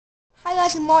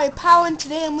guys, I'm Mario Power, and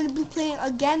today I'm going to be playing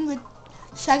again with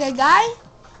Saga Guy.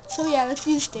 So yeah, let's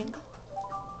do this thing.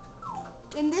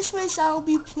 In this race I'll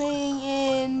be playing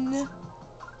in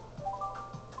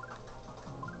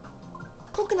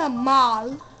Coconut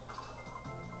Mall,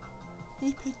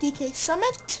 DK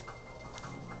Summit,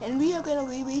 and we are going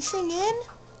to be racing in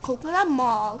Coconut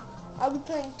Mall. I'll be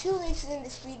playing 2 races in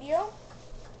this video.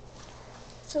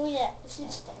 So yeah, let's do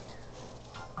this thing.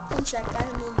 One sec, I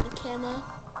gotta move the camera.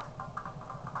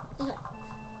 Okay.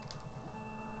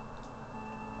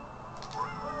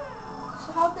 So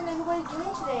how's been everybody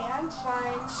doing today? I'm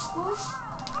fine. School's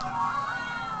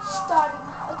starting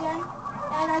again,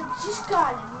 and I just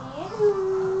got it.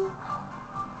 Yahoo!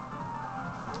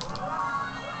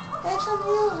 There's some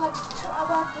news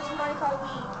about this Mario Kart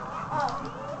Wii.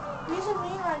 Reason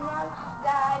being I'm not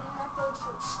that I didn't upload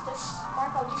this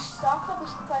Mario Kart Wii stock up is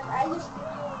because I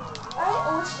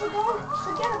always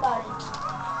forget about it.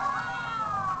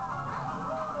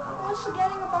 I'm always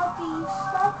forgetting about the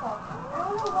stock up. I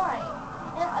don't know why.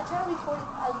 And I try to record it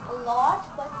a lot,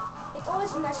 but it's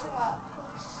always messing up.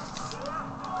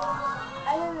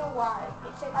 I don't know why.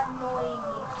 It's like annoying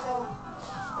me. So,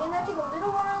 it might take a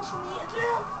little while for me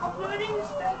until uploading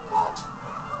this part.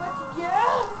 But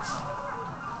yes!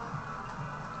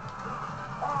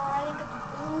 I didn't get the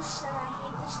boost and I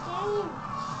hate this game.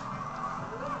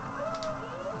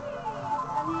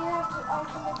 I mean, I have to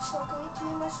ultimate circle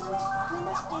 3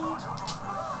 Mustangs.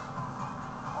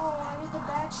 Oh, I need the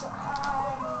back shot.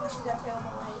 This is a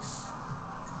terrible race.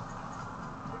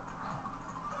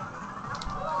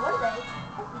 What are they?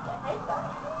 I think I hate that.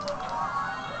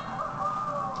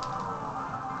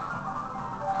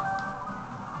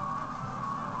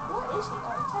 What is he?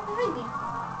 Oh, it's behind me.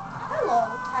 Hello,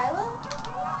 Tyler.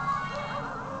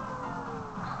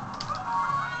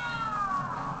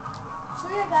 So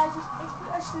yeah, guys, if you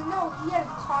guys know, he had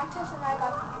a contest and I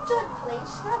got 3rd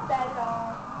place. Not bad at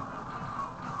all.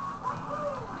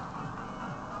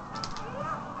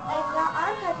 And now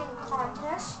I'm having a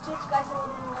contest. If you guys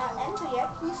haven't entered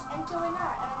yet, please enter right now.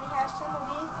 I only have 10 more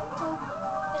days until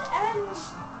it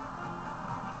ends.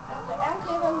 Okay, I don't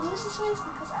care if I lose this race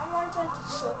because I want to try the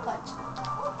shortcut.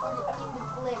 I mean the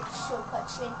glitch shortcut,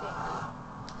 same thing.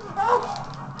 Oh!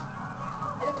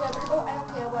 I don't care, I don't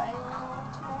care what anyone.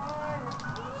 Come on.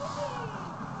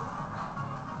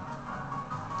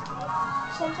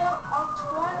 Sometime I'll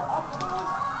try to upload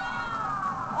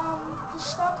the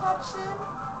stock up soon.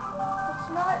 If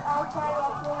not, I'll try to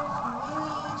upload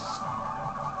really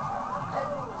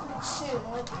soon.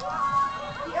 Like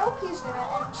the LP is gonna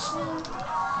end soon,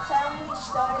 so I'm gonna be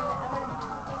starting. I'm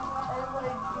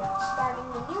gonna be starting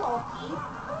the new LP.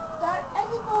 But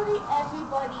everybody,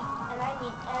 and I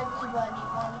mean everybody,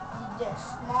 wanted to do this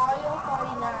Mario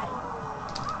 49.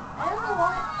 I don't know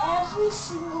why every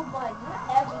single buddy, not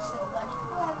every single buddy,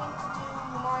 people want me to do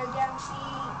Mario Galaxy,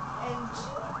 and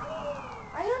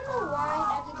I don't know why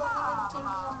everybody was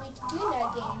thinking of me to do that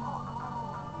game.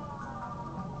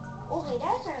 Okay,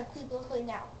 that's kind of creepy. Okay,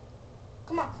 now.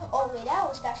 Come on. Okay, that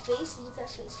was that face. Look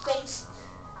at his face.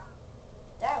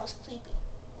 That was creepy.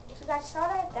 If you guys saw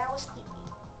that, that was creepy.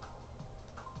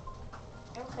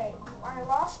 Okay, I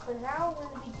lost, but now we're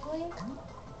going to be doing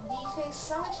DK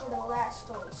Summit for the last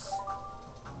race.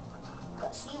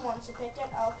 Because he wants to pick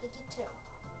it, I'll pick it too.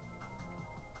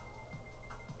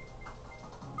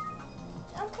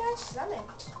 DK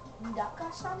Summit.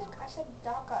 Daka Summit? I said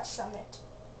Daka Summit.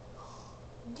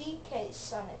 DK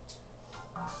Summit.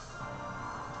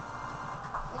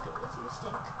 Okay, let's see this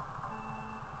thing.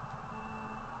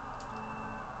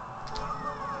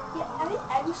 Yeah, I think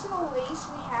every single race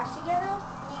we have together,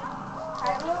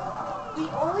 we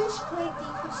always play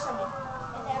DK Summit.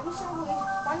 And every single race,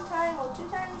 1 time or 2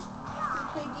 times, we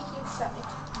play DK Summit.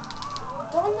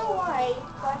 Don't know why,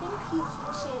 but I think he's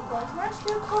saying was not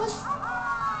sure close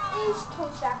is Toy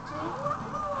Factory.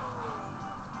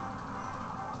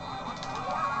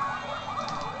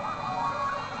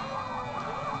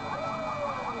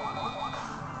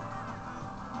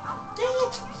 Dang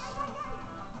it!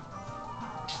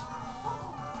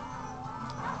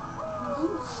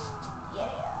 Boost.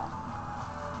 Yeah.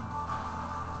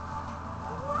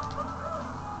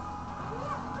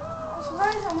 So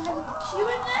guys, I'm having Q&A!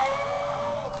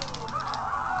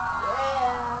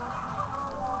 Yeah.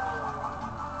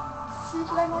 So if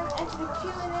you guys want to enter the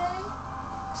Q&A,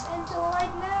 just enter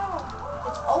right now.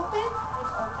 It's open.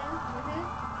 It's open.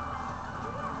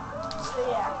 So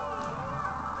yeah.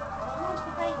 Everyone's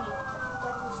behind me.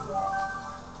 Let me see that.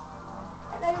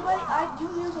 And everybody, I do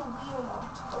use a Wii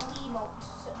remote.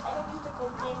 So I don't use like a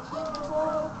GameCube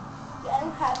controller. Yeah, I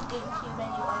don't have a GameCube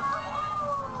anyway.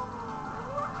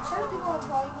 So Some people are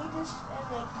calling me this and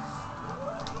like,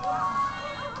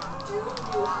 do you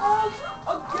have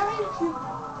a GameCube?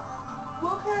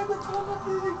 What kind of controller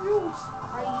do you use?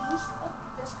 I use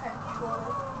this kind of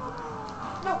controller.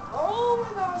 No, oh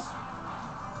my gosh.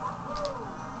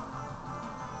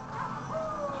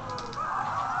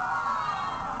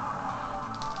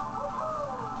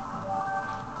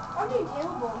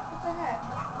 Unredeemable. What the heck?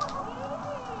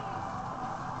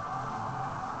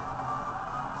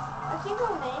 I think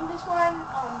I'll name this one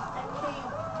MK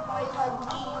Mario Kart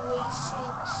Wii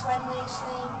Racing, Friend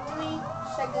Racing 3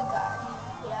 Sega Guy.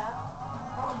 Yeah,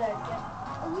 I'll do that again.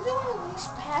 I really want to release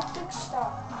Patrick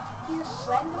stuff. He's a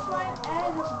friend of mine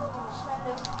and a friend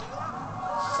of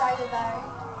Sega Guy.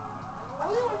 I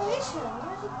really want to race him.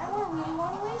 I really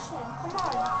want to race him. Come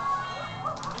on.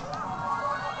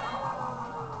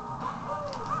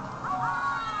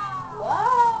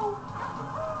 Whoa!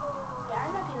 Yeah,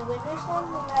 I'm not gonna win this one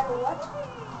no matter what.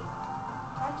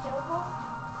 I'm terrible.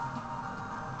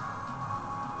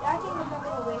 Yeah, I think I'm not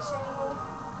gonna race anymore.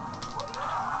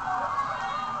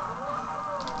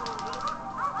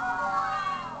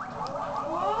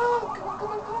 Whoa! Come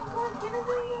on, get in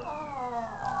there!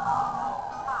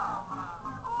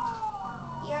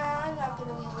 Yeah, I'm not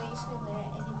gonna be racing there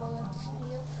anymore in this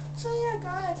video. So yeah,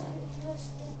 guys, if you guys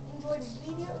enjoyed this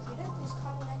video, if you did, please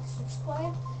comment, like,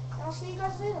 subscribe, and I'll see you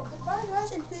guys later. Goodbye,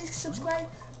 guys, and please subscribe.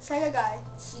 Sega Guy.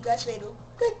 See you guys later.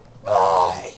 Goodbye.